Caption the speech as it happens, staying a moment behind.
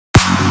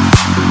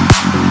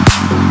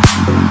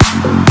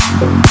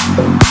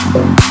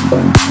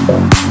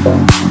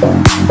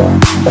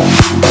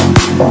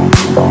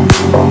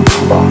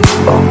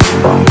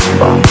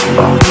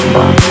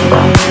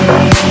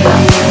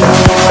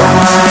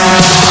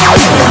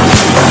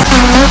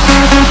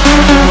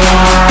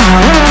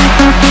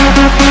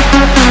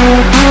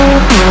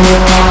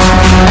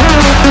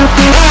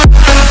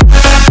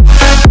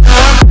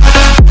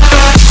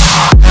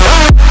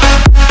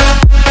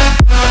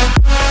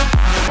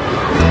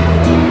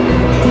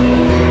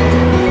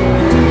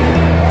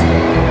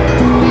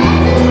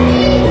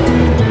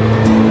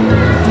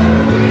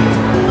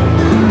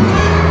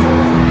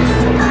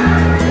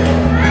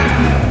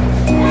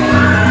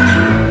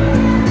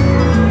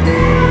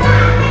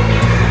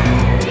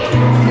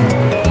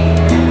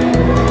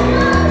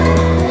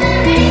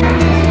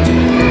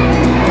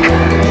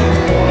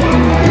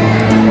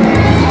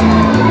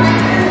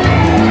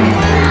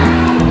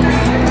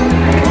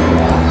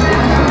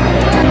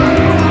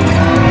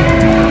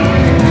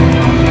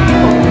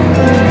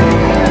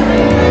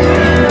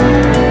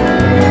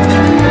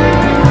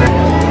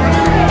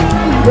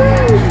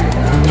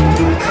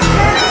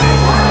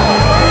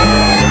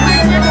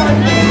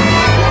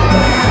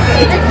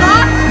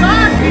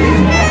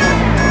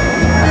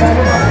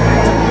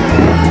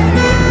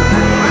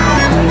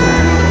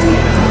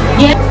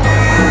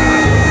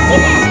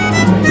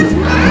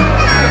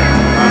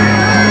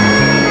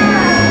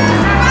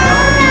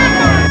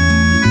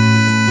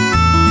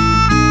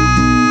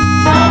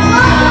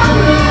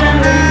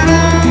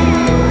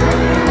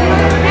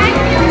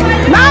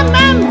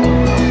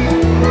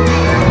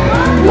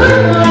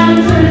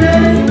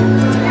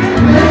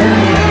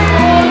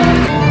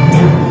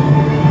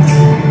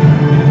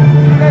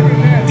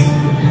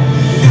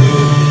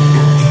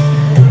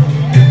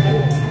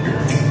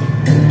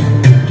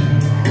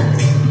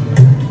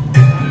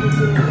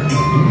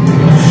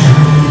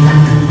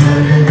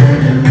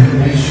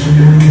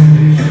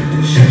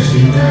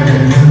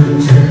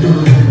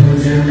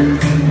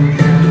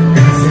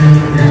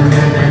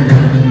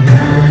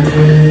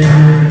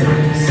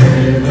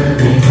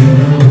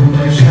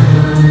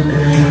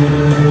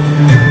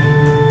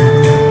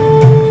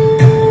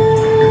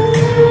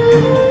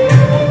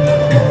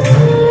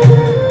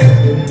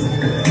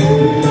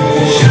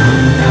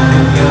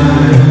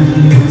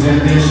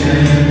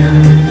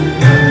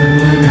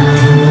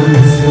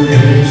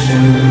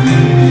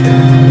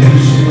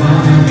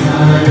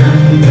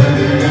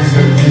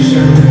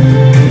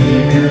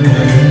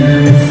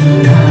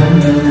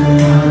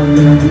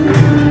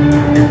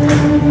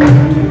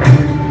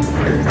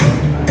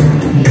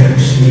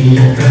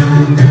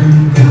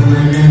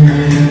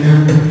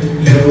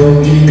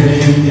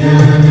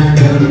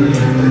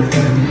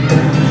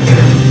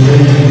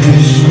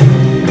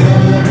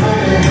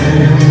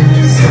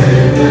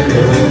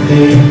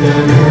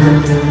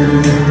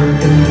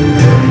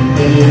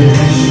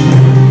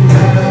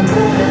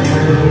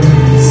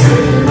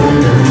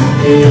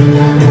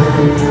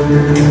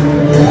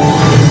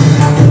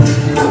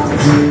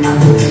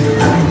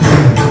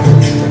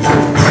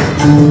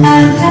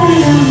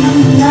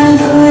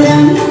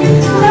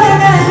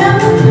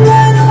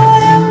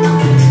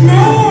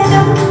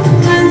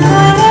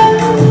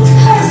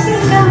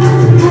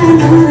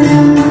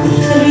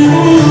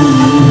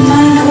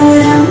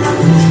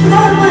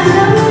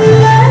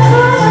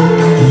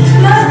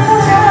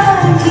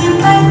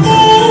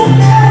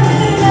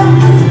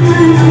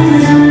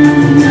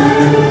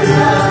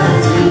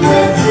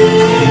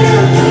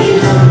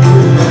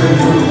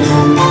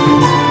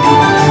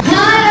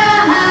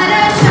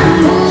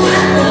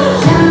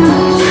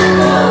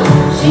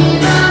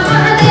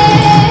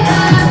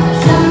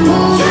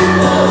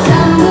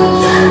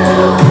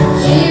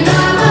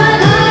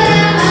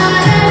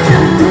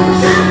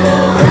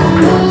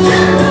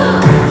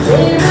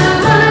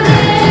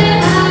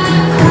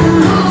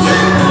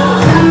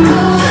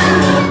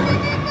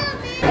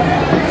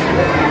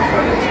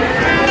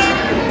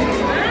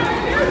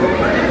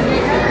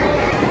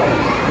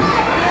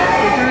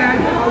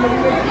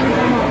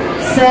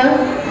Sir,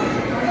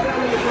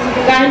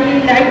 kindly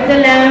light the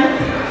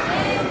lamp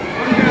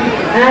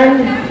and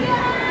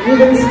we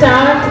will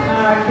start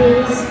our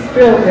day's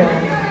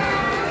program.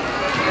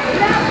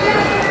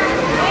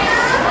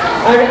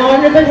 Our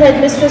Honorable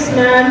Headmistress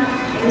Ma'am,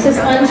 Mrs.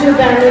 Anju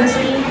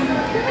Banerjee,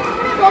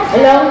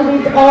 along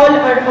with all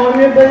our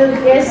honorable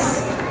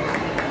guests,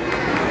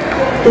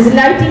 is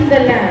lighting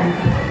the lamp.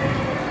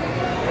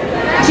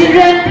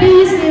 Children,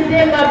 please give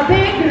them a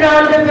big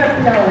round of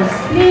applause,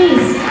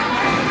 please.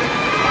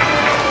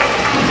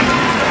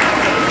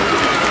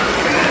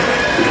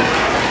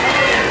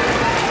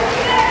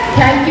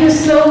 Thank you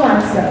so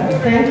much, sir.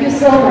 Thank you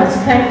so much.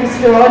 Thank you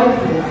to all of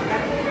you.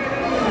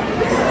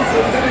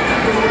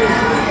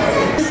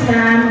 This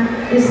ma'am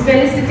is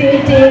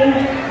felicitating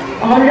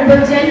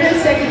Honorable General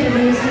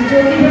Secretary Sri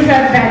Jyoti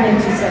Prasad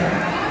Banerjee, sir.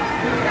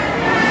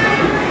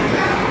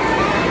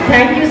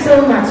 Thank you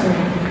so much.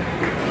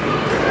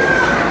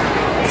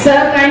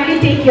 Sir, kindly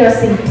take your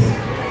seat.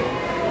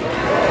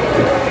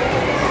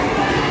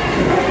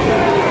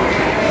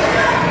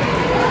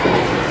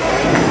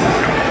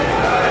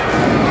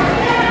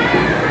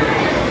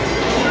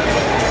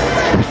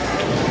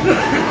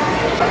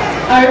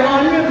 our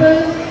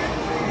Honorable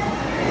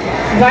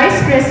Vice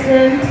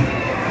President,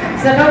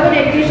 Suburban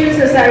Education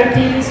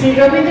Society, Sri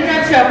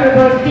Rabindranath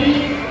Chakraborty,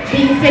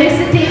 being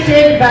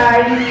felicitated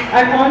by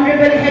our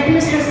Honorable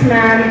Headmistress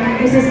Ma'am,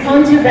 Mrs.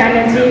 Anju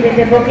Banerjee,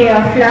 with a bouquet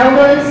of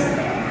flowers.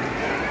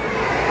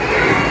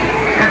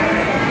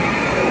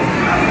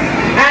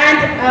 And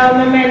a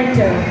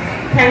memento.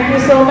 Thank you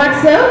so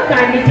much, sir.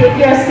 Kindly take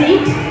your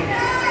seat.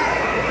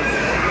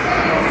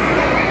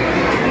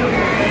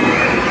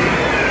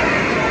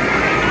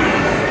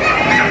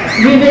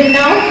 We will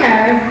now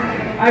have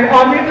our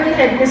Honorable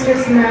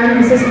Headmistress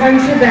Ma'am, Mrs.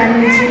 Anju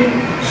Banerjee.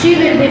 She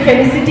will be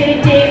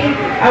felicitating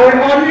our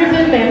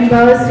Honorable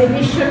members, Sri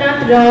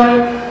Vishwanath Roy,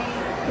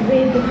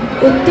 with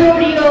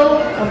Uttorio,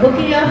 a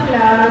bouquet of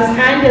flowers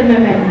and a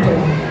memento.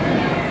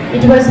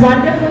 It was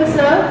wonderful,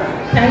 sir.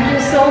 Thank you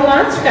so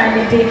much.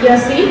 Kindly take your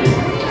seat.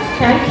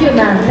 Thank you,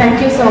 ma'am.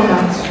 Thank you so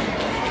much.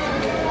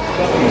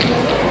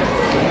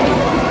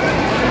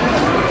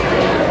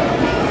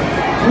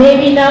 May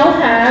we now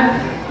have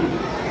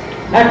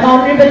our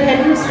Honorable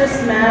Headmistress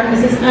Ma'am,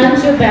 Mrs.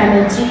 Anju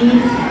Banerjee.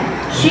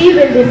 She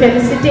will be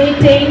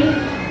felicitating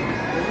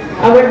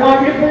our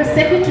Honorable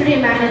Secretary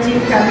Managing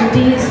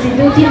Committee, Sri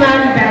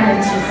Dutiman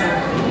Banerjee.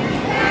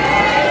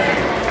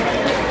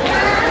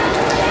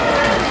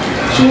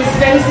 He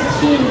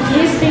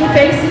is being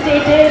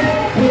felicitated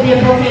with a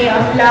bouquet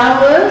of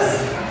flowers,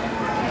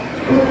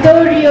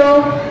 Uttorio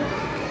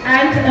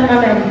and a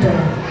memento.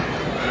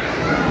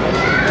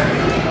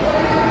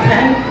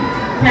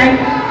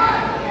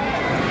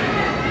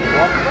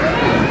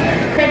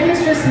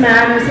 Headmistress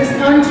Ma'am, Mrs.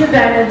 Anju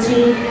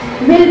Banerjee,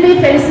 will be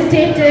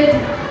felicitated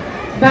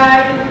by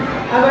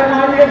our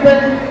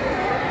Honorable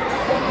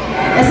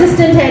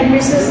Assistant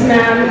Headmistress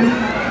Ma'am,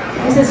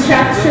 Mrs.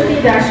 Shakshati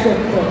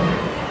Dashgupta.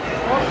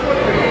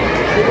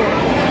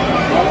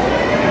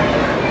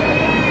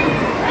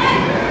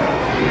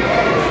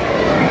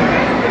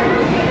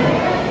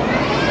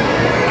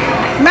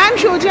 Ma'am,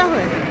 soja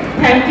hai.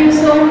 Thank you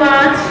so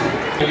much.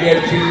 Dear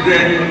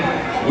children,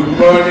 good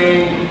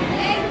morning.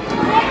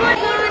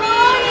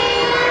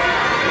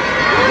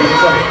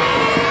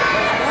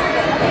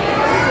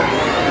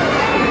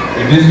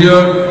 It is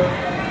your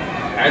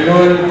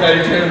annual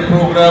cultural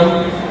program.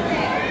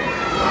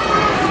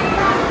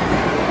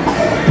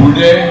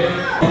 Today,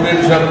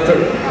 students of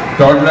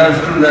toddlers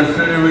to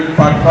nursery will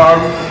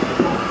perform.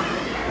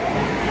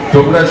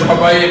 তোমরা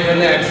সবাই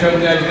এখানে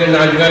একসঙ্গে আজকে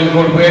নাচ গান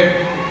করবে,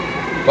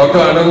 কত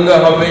আনন্দ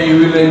হবে, you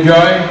will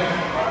enjoy.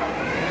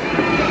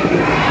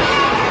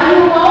 Are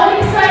you all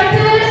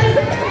excited?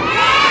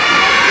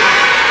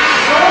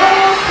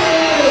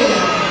 Okay.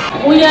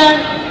 We are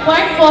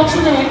quite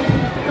fortunate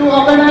to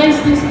organize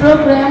this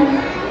program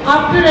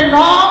after a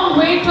long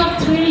wait of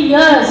 3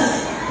 years.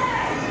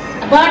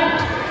 But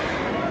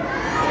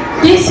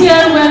this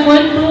year we are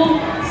going to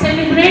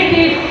celebrate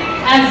it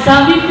as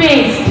Xavi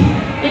Fest.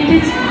 It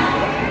is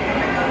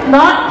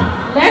not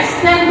less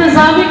than the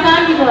Xavi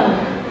Carnival.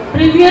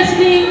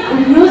 Previously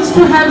we used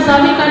to have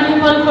Xavi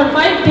Carnival for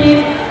 5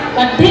 days,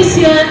 but this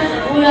year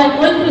we are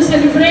going to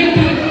celebrate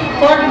it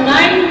for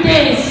 9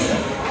 days.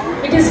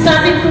 It is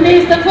starting today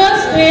is the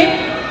first day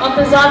of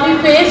the Xavi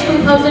Fest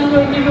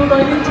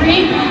 2022-23.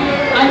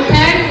 I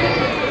thank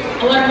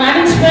our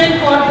management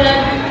for their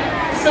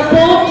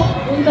support,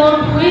 without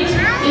which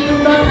it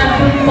would not have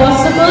been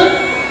possible.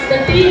 The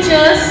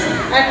teachers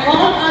and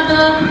all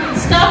other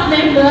staff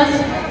members,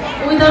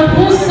 without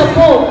whose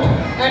support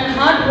and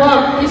hard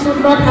work this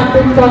would not have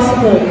been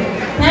possible.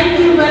 Thank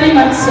you very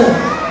much, sir.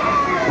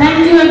 Thank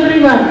you,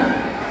 everyone.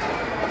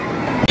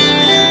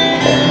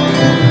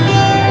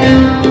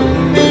 Thank you.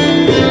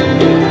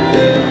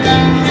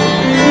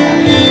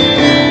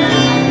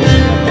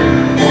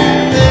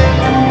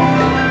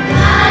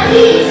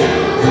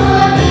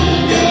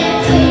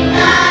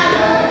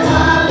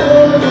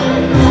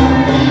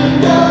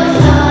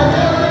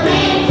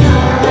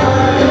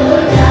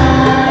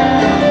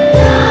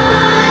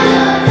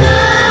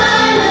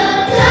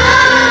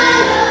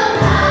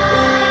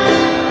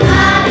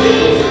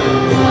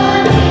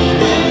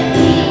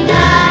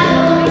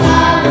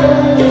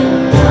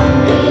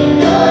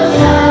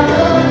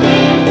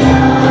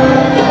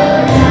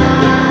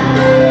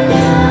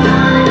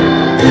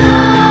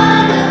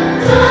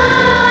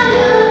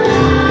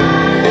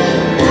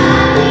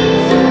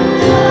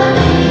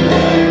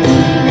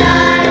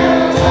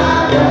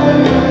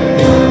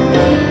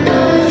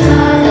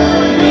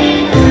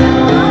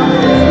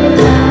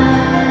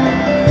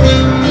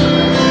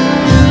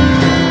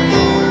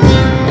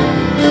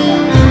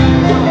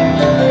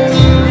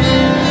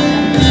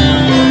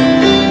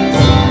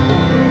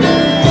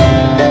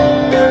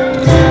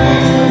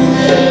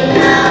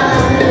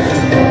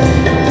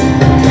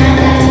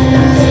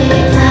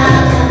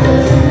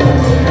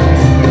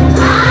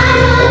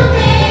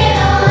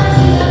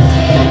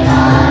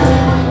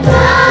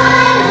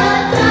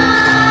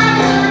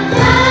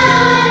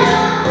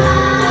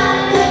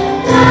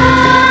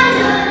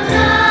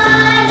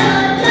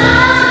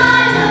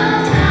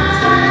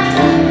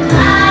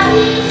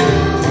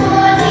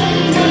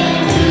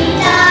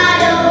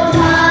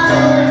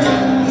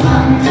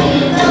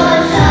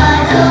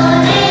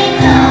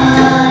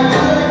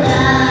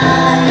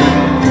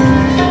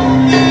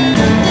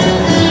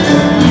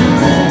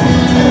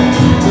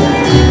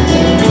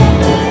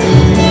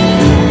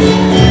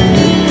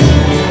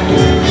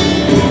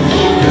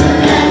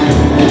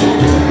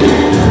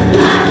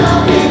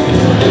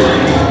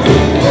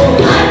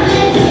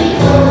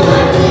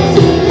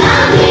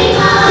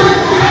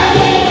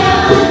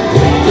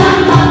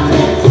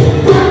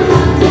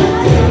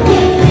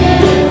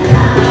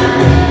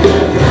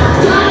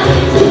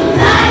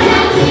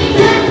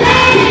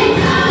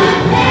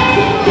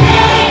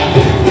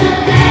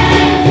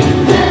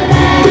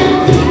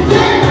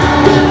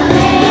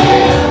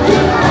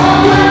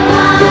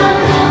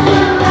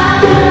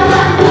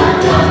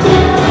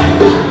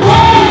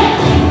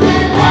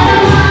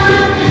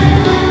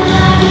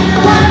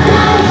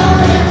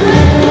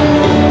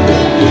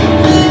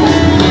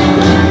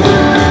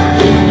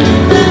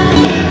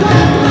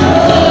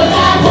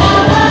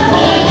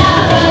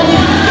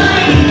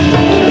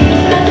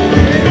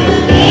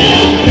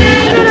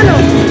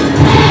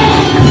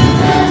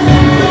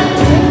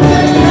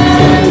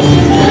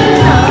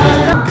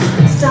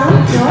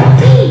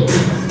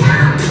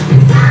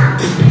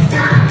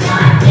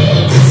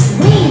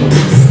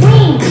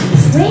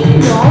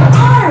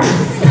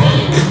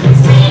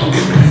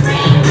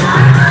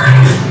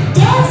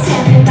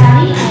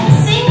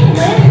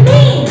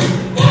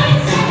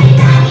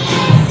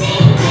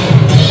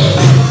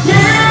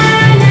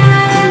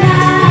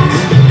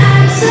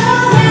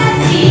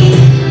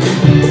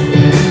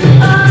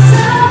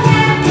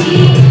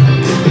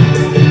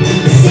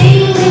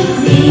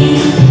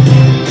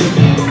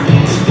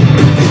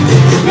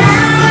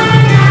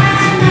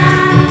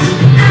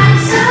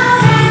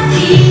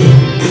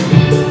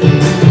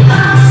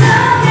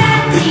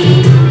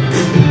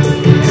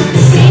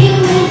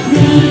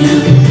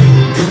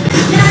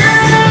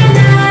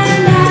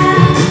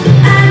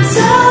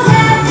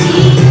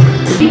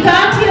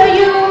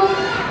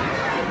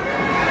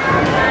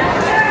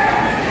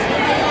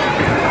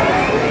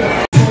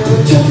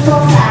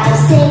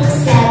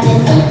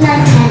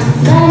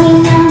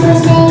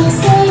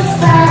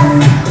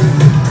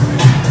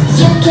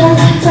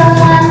 counting from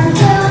 1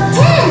 to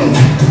 10.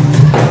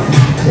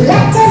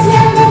 Let us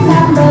learn the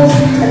numbers.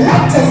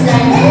 Let us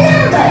learn the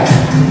numbers.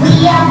 We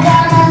are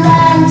gonna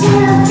learn to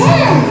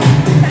 10.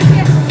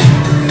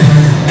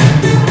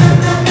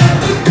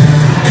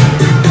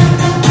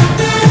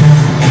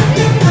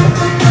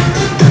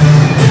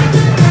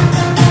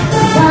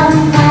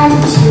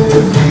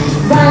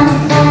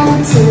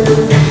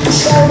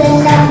 Show the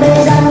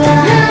numbers on your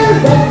hand,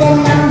 with the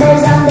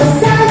numbers on the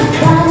side.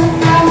 1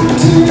 and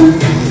 2,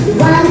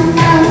 1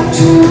 and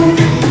 2.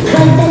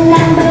 With the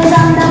numbers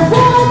on the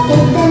wall,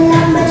 get the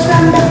numbers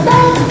from the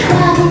back.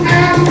 1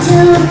 and 2,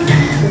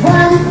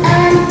 1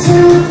 and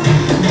 2.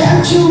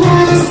 Don't you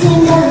wanna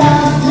sing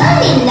along?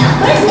 Learning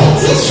numbers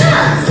makes you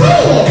strong.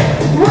 Say it.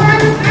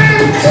 1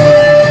 and 2.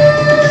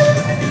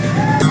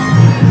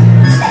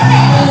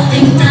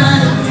 Holding down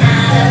a cat.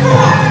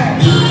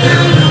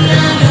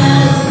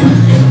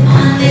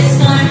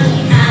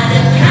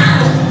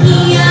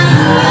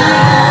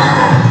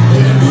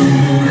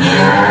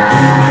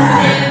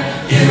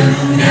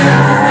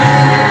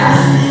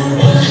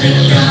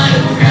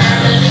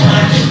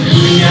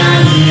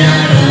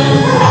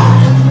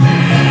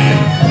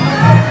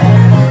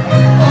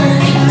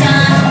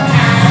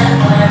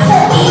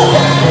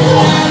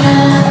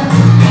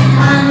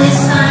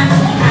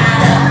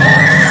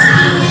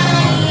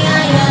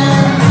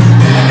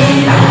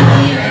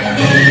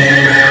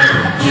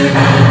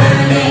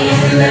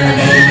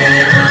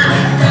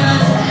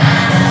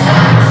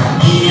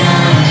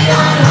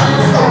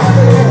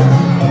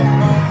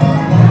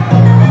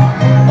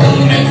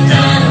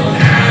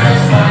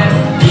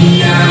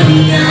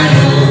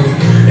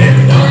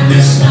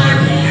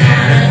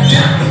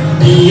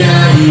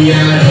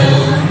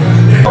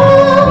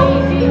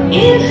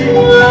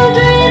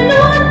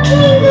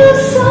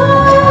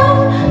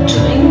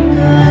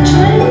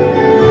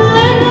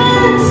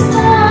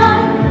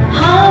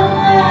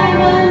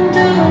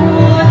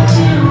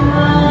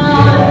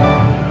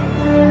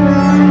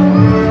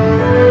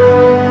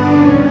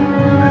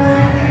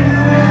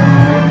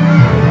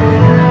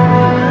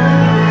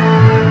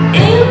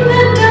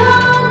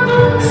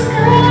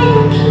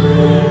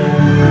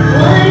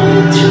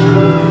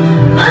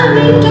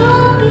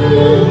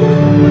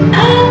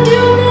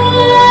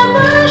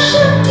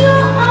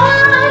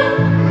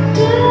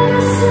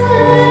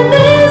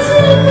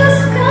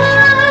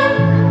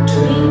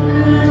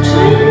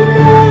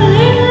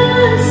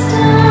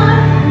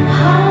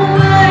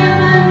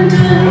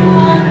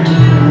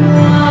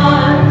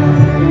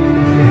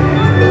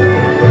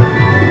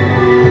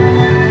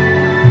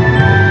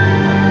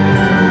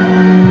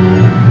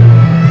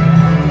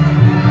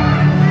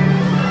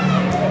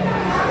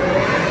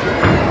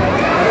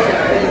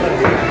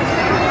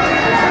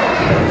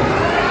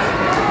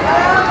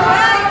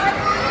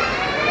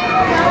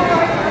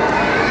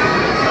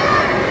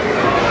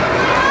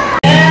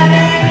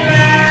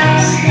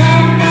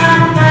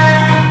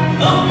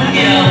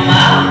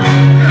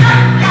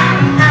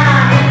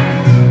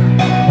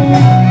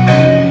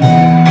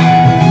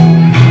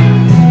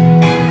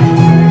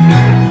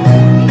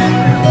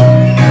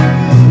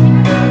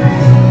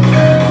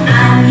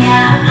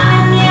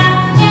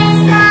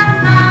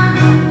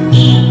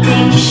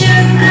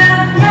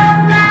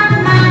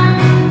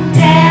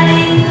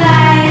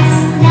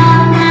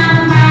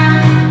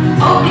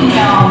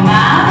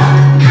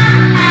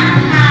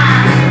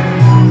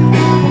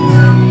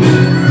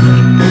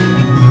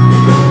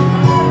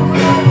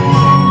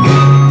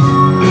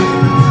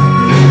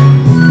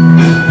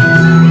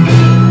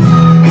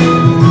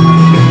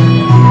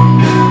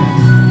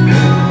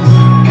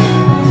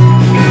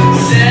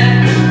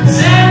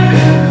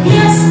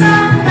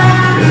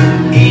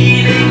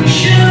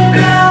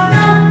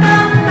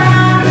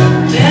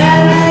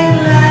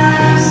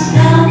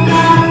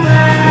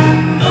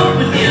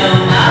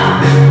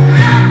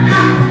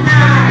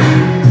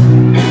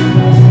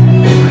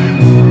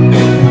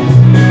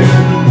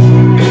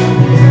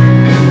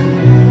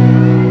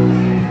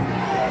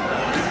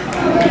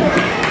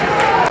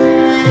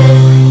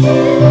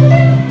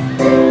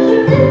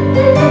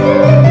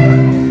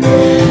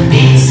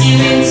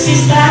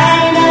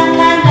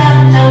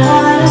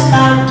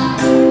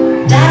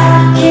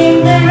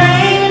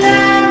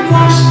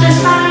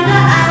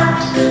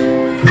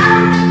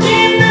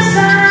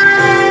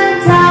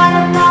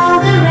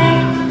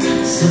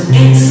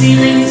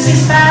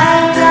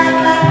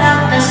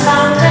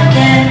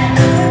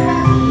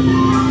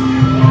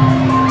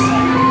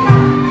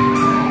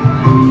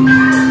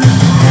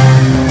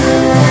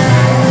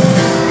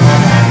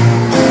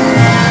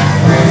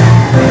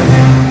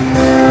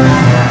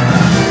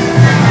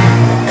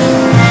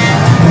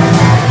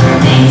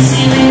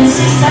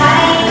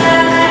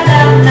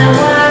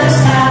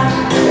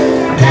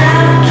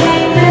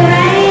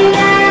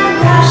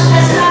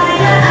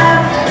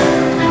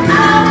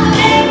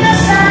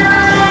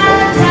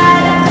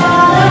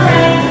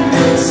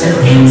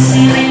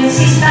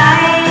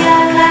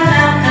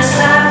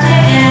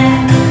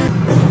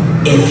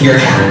 If you're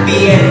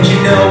happy and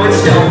you know it,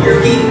 stomp your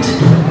feet.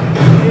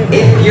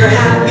 If you're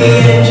happy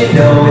and you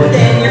know it,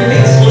 then your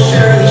face will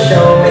surely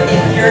show it.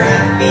 If you're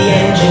happy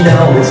and you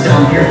know it,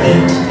 stomp your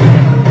feet.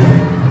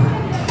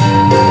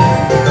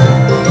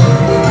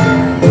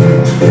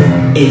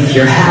 If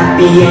you're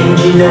happy and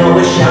you know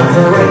it, shout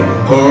hooray,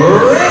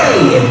 hooray!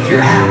 If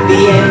you're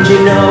happy and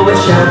you know it,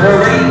 shout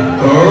hooray,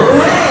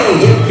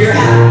 hooray! If you're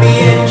happy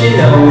and you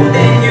know it,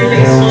 then your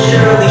face will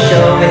surely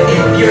show it.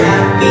 If you're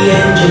happy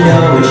and you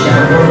know it,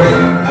 shout hooray,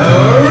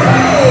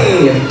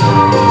 hooray!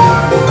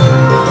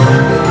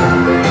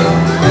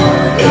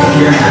 If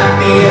you're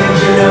happy and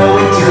you know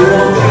it, 2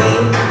 or 3.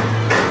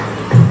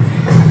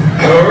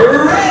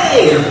 Hooray!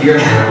 If you're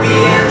happy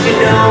and you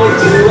know it,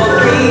 2 or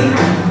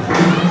 3.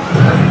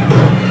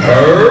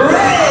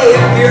 Hooray!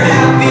 If you're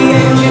happy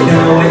and you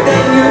know it,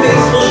 then your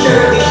face will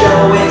surely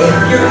show it. If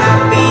you're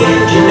happy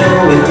and you know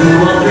it,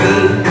 2 or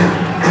 3.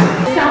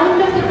 The sound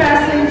of the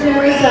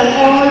passengers are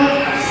all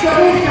so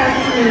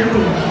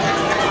fascinating.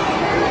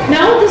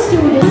 Now the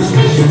students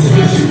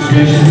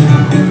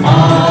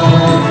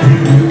All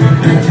through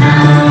the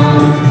town,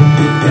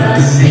 the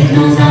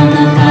signals on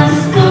the bus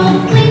go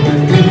blink,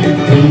 blink,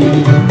 blink,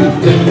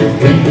 blink,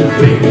 blink,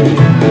 blink,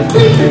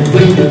 blink,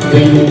 blink,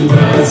 blink.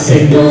 The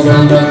signals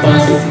on the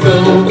bus go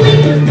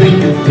blink,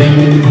 blink,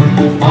 blink,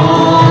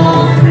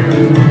 all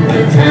through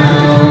the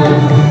town.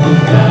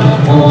 The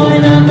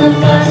horn on the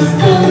bus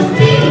goes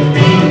beep,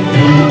 beep,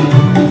 beep,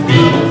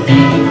 beep,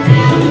 beep,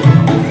 beep,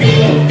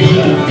 beep,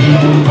 beep,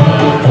 beep. The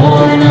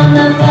horn on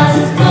the bus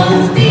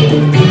goes beep,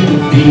 beep,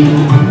 beep,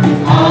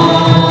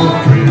 all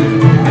through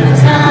the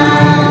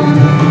town.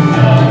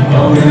 The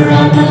motor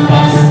on the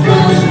bus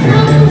goes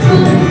vroom,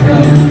 vroom,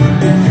 vroom,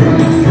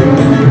 vroom,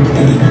 vroom, vroom,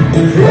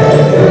 vroom.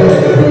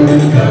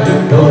 The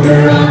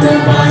motor on the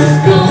bus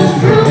goes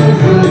vroom,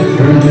 vroom,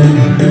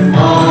 vroom,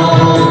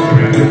 all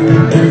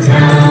through the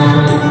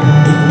town.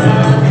 The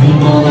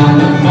people on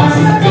the bus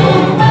go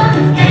up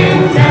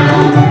and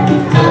down,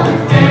 up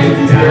and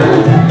down,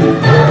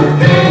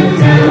 up and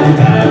down.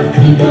 The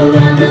people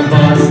on the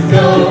bus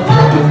go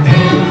up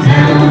and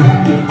down,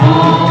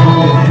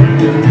 all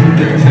through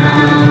the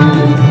town.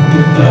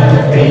 The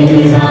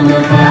babies on the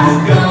bus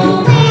go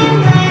wham,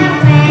 wham,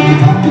 wham,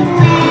 wham,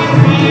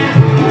 wham,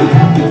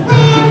 wham,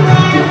 wham,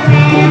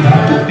 wham.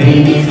 The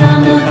babies on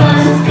the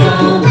bus go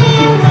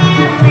wham,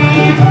 wham,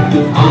 wham,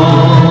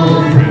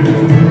 all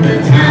through the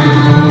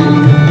town.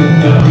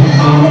 The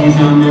mommies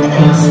on the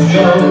bus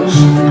go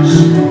shh,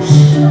 shh,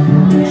 shh, shh,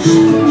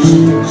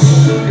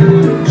 shh,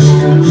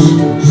 shh,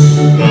 shh.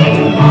 The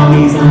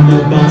mommies on the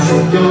bus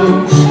go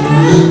shh,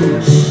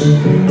 shh,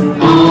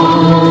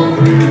 all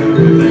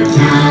through the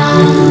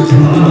town.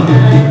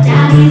 The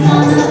daddies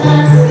on the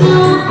bus go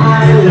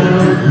I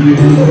love you,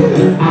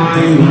 I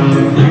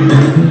love you,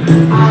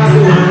 I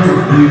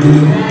love you.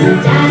 The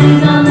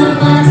daddies on the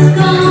bus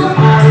go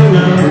I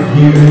love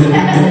you,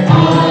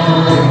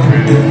 all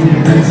through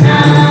the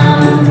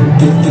town.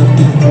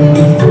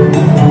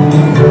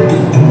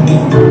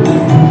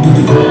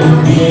 The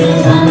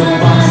wheels on the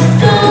bus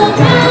go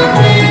round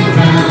and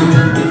round,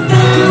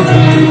 round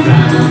and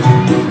round,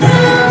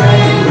 round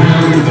and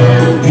round. The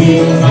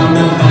wheels on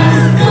the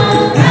bus go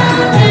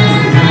round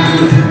and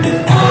round,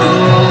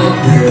 all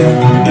through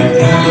the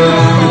town.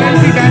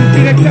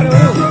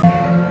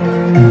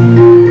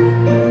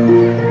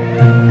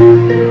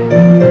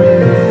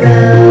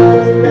 Row,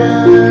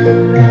 row,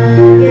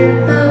 row your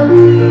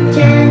boat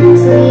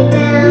gently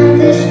down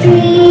the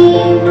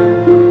stream.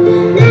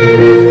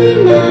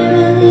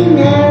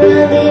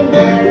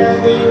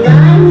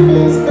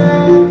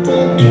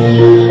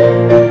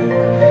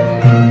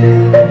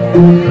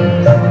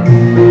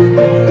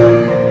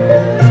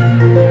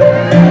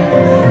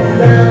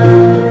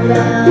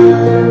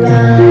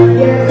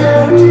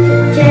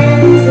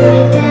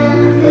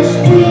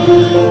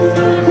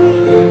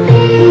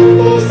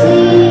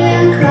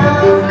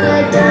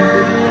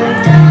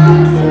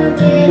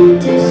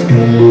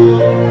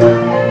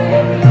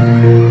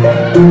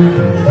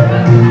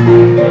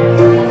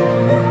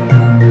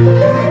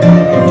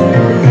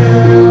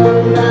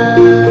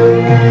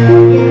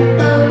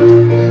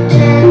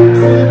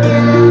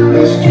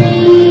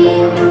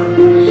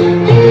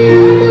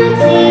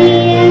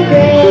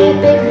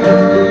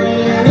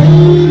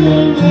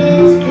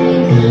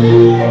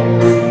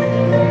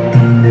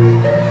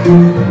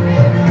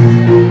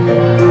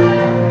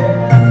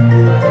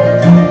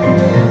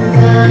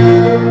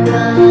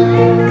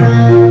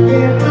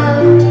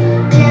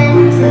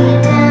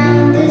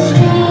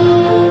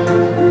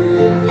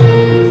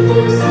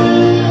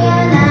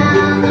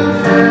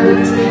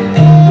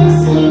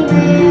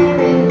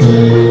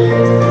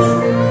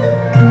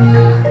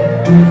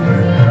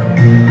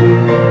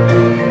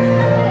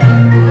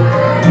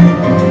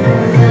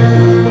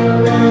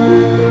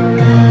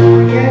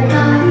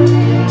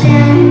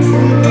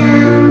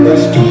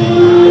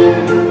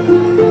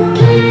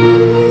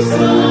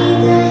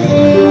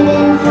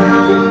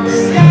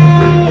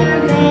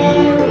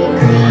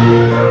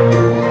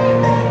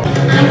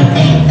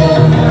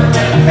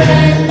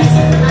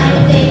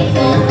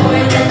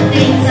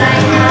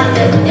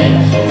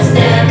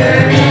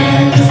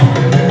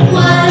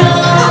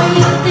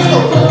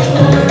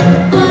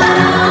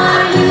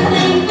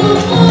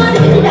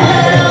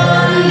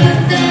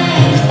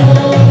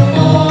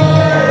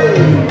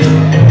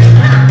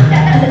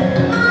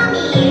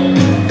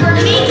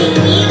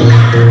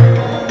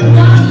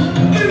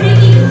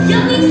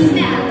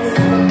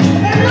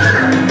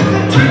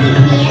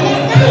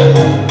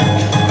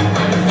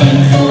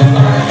 thankful